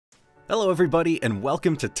Hello everybody and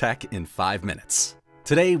welcome to Tech in 5 Minutes.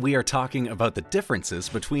 Today we are talking about the differences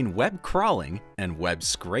between web crawling and web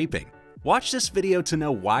scraping. Watch this video to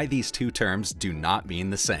know why these two terms do not mean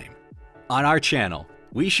the same. On our channel,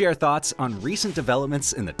 we share thoughts on recent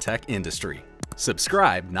developments in the tech industry.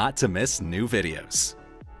 Subscribe not to miss new videos.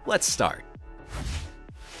 Let's start.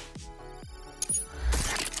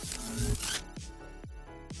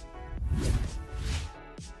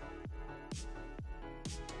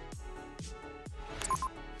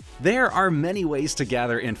 There are many ways to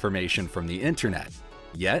gather information from the internet,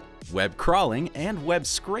 yet web crawling and web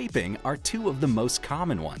scraping are two of the most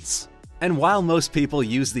common ones. And while most people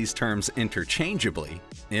use these terms interchangeably,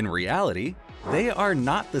 in reality, they are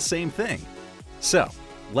not the same thing. So,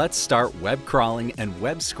 let's start web crawling and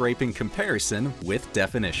web scraping comparison with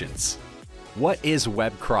definitions. What is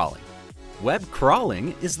web crawling? Web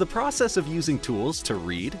crawling is the process of using tools to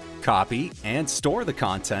read, copy, and store the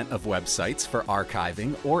content of websites for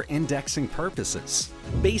archiving or indexing purposes.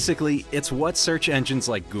 Basically, it's what search engines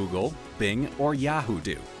like Google, Bing, or Yahoo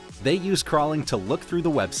do. They use crawling to look through the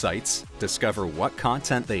websites, discover what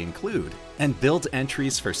content they include, and build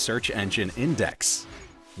entries for search engine index.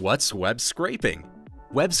 What's web scraping?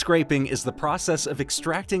 Web scraping is the process of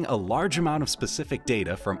extracting a large amount of specific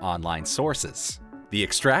data from online sources. The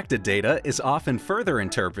extracted data is often further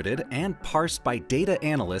interpreted and parsed by data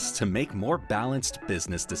analysts to make more balanced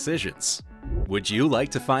business decisions. Would you like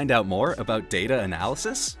to find out more about data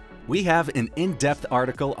analysis? We have an in-depth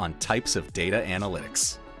article on types of data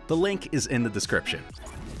analytics. The link is in the description.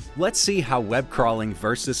 Let's see how web crawling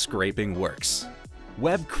versus scraping works.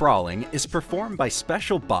 Web crawling is performed by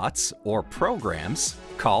special bots or programs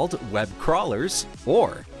called web crawlers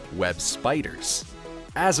or web spiders.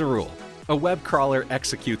 As a rule, a web crawler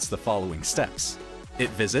executes the following steps. It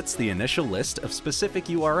visits the initial list of specific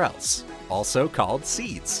URLs, also called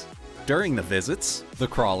seeds. During the visits, the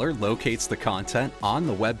crawler locates the content on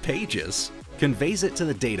the web pages, conveys it to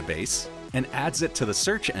the database, and adds it to the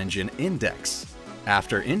search engine index.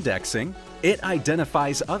 After indexing, it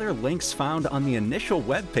identifies other links found on the initial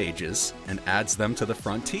web pages and adds them to the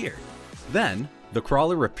frontier. Then, the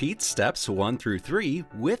crawler repeats steps 1 through 3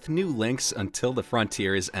 with new links until the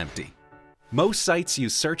frontier is empty. Most sites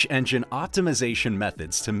use search engine optimization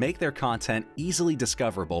methods to make their content easily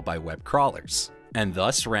discoverable by web crawlers, and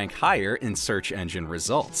thus rank higher in search engine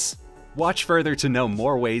results. Watch further to know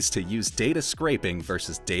more ways to use data scraping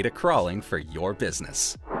versus data crawling for your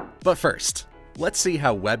business. But first, let's see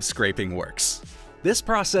how web scraping works. This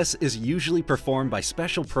process is usually performed by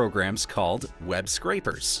special programs called web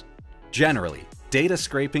scrapers. Generally, data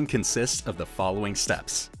scraping consists of the following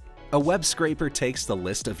steps. A web scraper takes the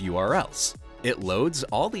list of URLs. It loads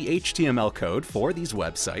all the HTML code for these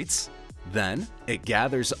websites. Then, it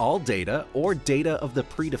gathers all data or data of the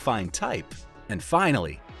predefined type. And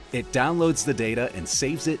finally, it downloads the data and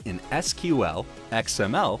saves it in SQL,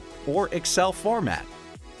 XML, or Excel format.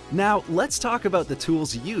 Now, let's talk about the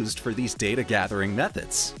tools used for these data gathering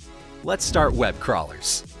methods. Let's start web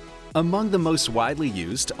crawlers. Among the most widely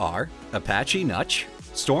used are Apache Nutch,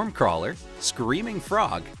 Stormcrawler, Screaming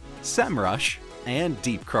Frog, SEMrush, and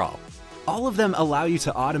DeepCrawl. All of them allow you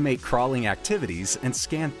to automate crawling activities and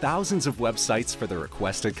scan thousands of websites for the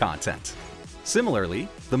requested content. Similarly,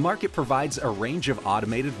 the market provides a range of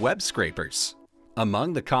automated web scrapers.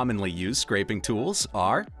 Among the commonly used scraping tools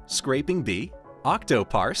are ScrapingBee,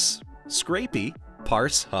 Octoparse, Scrapy,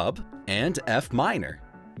 ParseHub, and Fminer.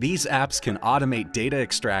 These apps can automate data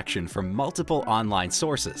extraction from multiple online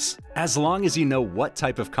sources, as long as you know what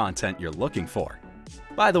type of content you're looking for.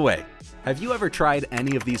 By the way, have you ever tried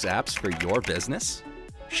any of these apps for your business?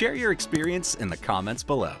 Share your experience in the comments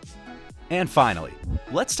below. And finally,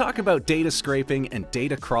 let's talk about data scraping and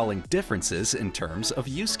data crawling differences in terms of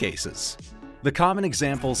use cases. The common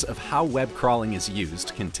examples of how web crawling is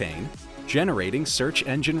used contain generating search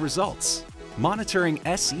engine results, monitoring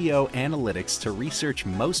SEO analytics to research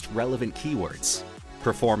most relevant keywords,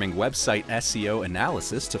 performing website SEO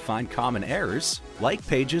analysis to find common errors, like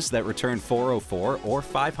pages that return 404 or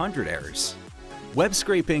 500 errors. Web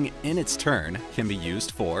scraping, in its turn, can be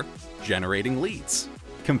used for generating leads,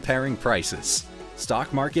 comparing prices,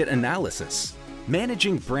 stock market analysis,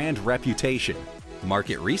 managing brand reputation,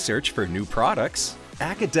 market research for new products,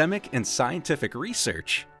 academic and scientific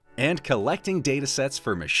research, and collecting datasets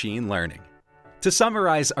for machine learning. To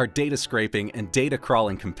summarize our data scraping and data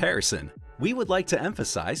crawling comparison, we would like to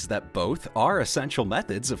emphasize that both are essential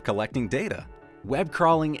methods of collecting data. Web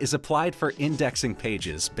crawling is applied for indexing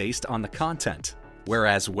pages based on the content,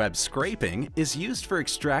 whereas web scraping is used for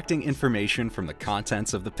extracting information from the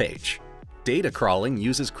contents of the page. Data crawling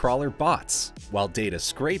uses crawler bots, while data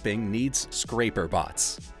scraping needs scraper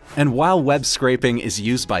bots. And while web scraping is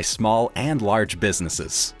used by small and large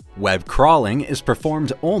businesses, web crawling is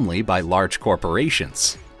performed only by large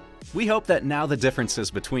corporations. We hope that now the differences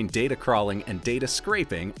between data crawling and data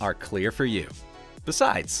scraping are clear for you.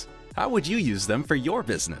 Besides, how would you use them for your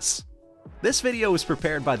business? This video was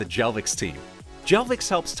prepared by the Jelvix team. Jelvix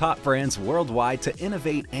helps top brands worldwide to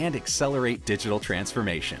innovate and accelerate digital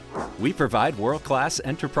transformation. We provide world-class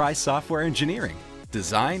enterprise software engineering,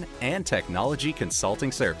 design, and technology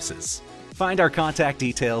consulting services. Find our contact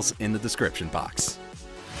details in the description box.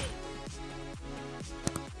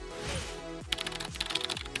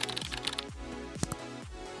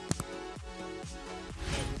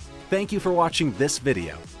 Thank you for watching this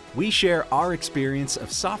video. We share our experience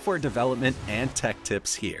of software development and tech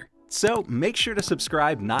tips here. So make sure to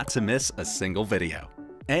subscribe not to miss a single video.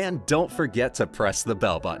 And don't forget to press the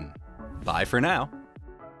bell button. Bye for now.